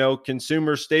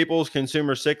consumer staples,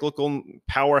 consumer cyclical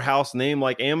powerhouse name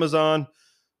like Amazon?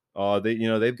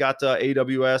 They've got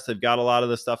AWS. They've got a lot of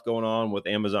the stuff going on with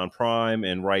Amazon Prime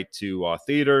and right to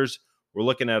theaters. We're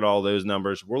looking at all those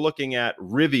numbers. We're looking at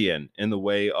Rivian in the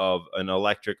way of an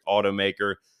electric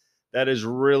automaker that is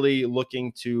really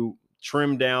looking to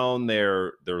trim down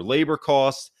their labor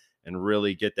costs and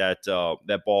really get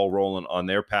that ball rolling on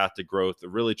their path to growth. They're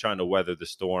really trying to weather the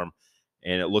storm,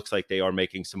 and it looks like they are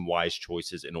making some wise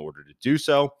choices in order to do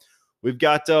so. We've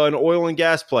got an oil and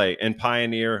gas play in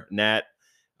Pioneer, Nat.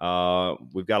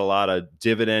 We've got a lot of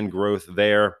dividend growth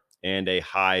there and a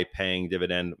high paying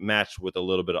dividend matched with a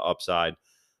little bit of upside.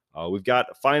 We've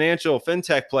got financial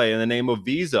fintech play in the name of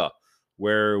Visa,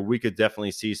 where we could definitely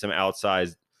see some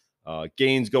outsized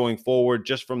gains going forward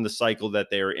just from the cycle that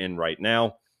they are in right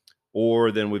now.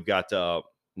 Or then we've got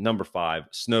number 5,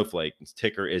 Snowflake. Its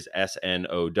ticker is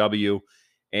SNOW.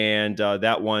 And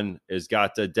that one has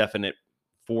got a definite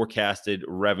forecasted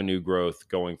revenue growth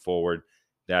going forward.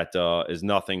 That is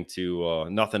nothing to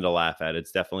laugh at.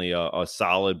 It's definitely a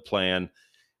solid plan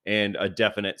and a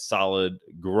definite solid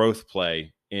growth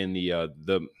play in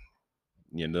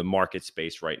the market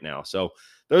space right now. So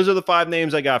those are the 5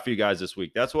 names I got for you guys this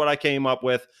week. That's what I came up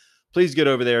with. Please get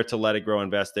over there to Let It Grow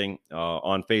Investing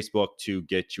on Facebook to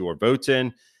get your votes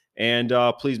in. And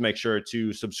please make sure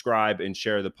to subscribe and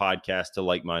share the podcast to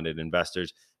like-minded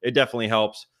investors. It definitely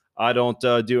helps. I don't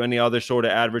do any other sort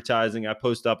of advertising. I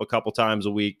post up a couple times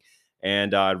a week,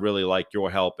 and I'd really like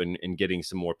your help in getting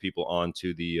some more people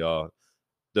onto the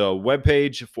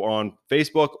webpage on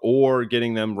Facebook, or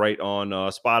getting them right on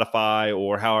Spotify,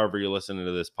 or however you're listening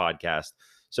to this podcast.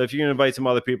 So if you can invite some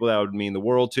other people, that would mean the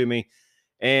world to me.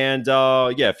 And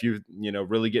if you're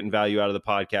really getting value out of the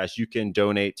podcast, you can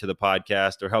donate to the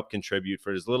podcast or help contribute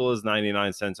for as little as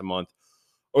 99 cents a month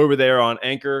over there on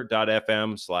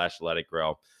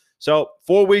anchor.fm/letitgrow. So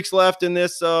 4 weeks left in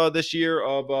this year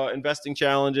of investing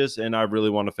challenges, and I really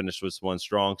want to finish this one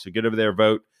strong. So get over there,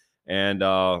 vote, and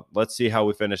let's see how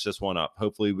we finish this one up.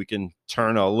 Hopefully we can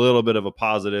turn a little bit of a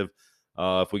positive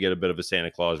if we get a bit of a Santa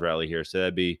Claus rally here. So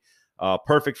that'd be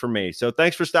perfect for me. So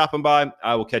thanks for stopping by.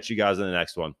 I will catch you guys in the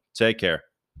next one. Take care.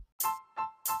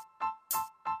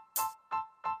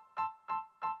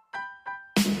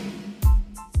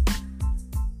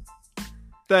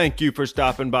 Thank you for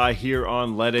stopping by here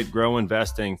on Let It Grow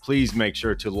Investing. Please make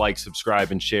sure to like,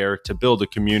 subscribe, and share to build a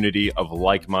community of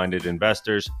like-minded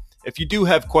investors. If you do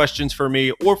have questions for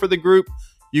me or for the group,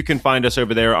 you can find us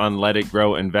over there on Let It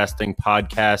Grow Investing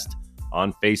Podcast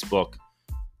on Facebook.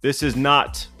 This is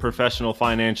not professional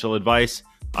financial advice.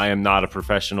 I am not a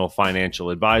professional financial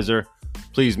advisor.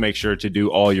 Please make sure to do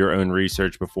all your own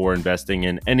research before investing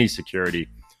in any security.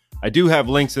 I do have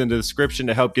links in the description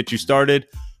to help get you started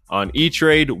on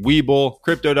E-Trade, Webull,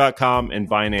 Crypto.com, and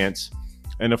Binance.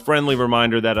 And a friendly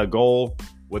reminder that a goal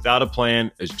without a plan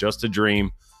is just a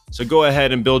dream. So go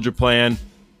ahead and build your plan,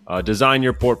 design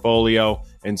your portfolio,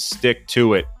 and stick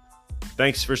to it.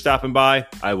 Thanks for stopping by.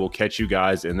 I will catch you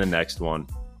guys in the next one.